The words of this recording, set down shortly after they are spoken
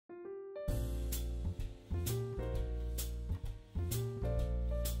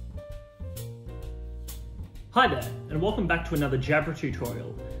Hi there, and welcome back to another Jabra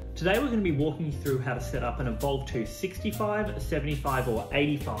tutorial. Today we're going to be walking you through how to set up an Evolve2 65, 75 or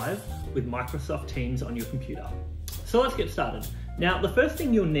 85 with Microsoft Teams on your computer. So let's get started. Now the first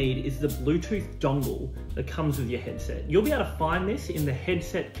thing you'll need is the Bluetooth dongle that comes with your headset. You'll be able to find this in the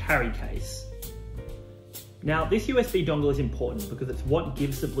headset carry case. Now this USB dongle is important because it's what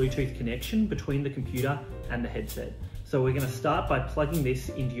gives the Bluetooth connection between the computer and the headset. So we're going to start by plugging this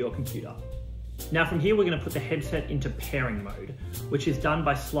into your computer. Now from here we're going to put the headset into pairing mode, which is done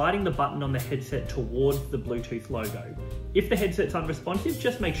by sliding the button on the headset towards the Bluetooth logo. If the headset's unresponsive,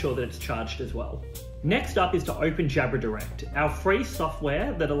 just make sure that it's charged as well. Next up is to open Jabra Direct, our free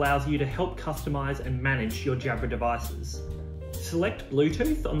software that allows you to help customize and manage your Jabra devices. Select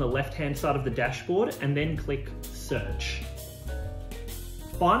Bluetooth on the left-hand side of the dashboard and then click Search.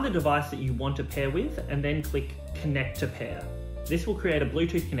 Find the device that you want to pair with and then click Connect to Pair. This will create a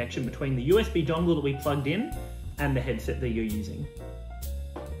Bluetooth connection between the USB dongle that we plugged in and the headset that you're using.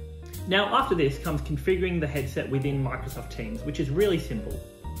 Now after this comes configuring the headset within Microsoft Teams, which is really simple.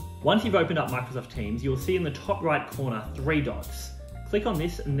 Once you've opened up Microsoft Teams, you'll see in the top right corner 3 dots. Click on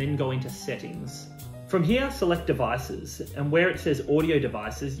this and then go into Settings. From here, select Devices, and where it says Audio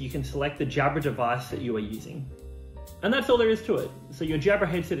Devices, you can select the Jabra device that you are using. And that's all there is to it. So your Jabra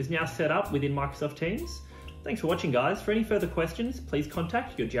headset is now set up within Microsoft Teams. Thanks for watching, guys. For any further questions, please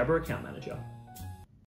contact your Jabra account manager.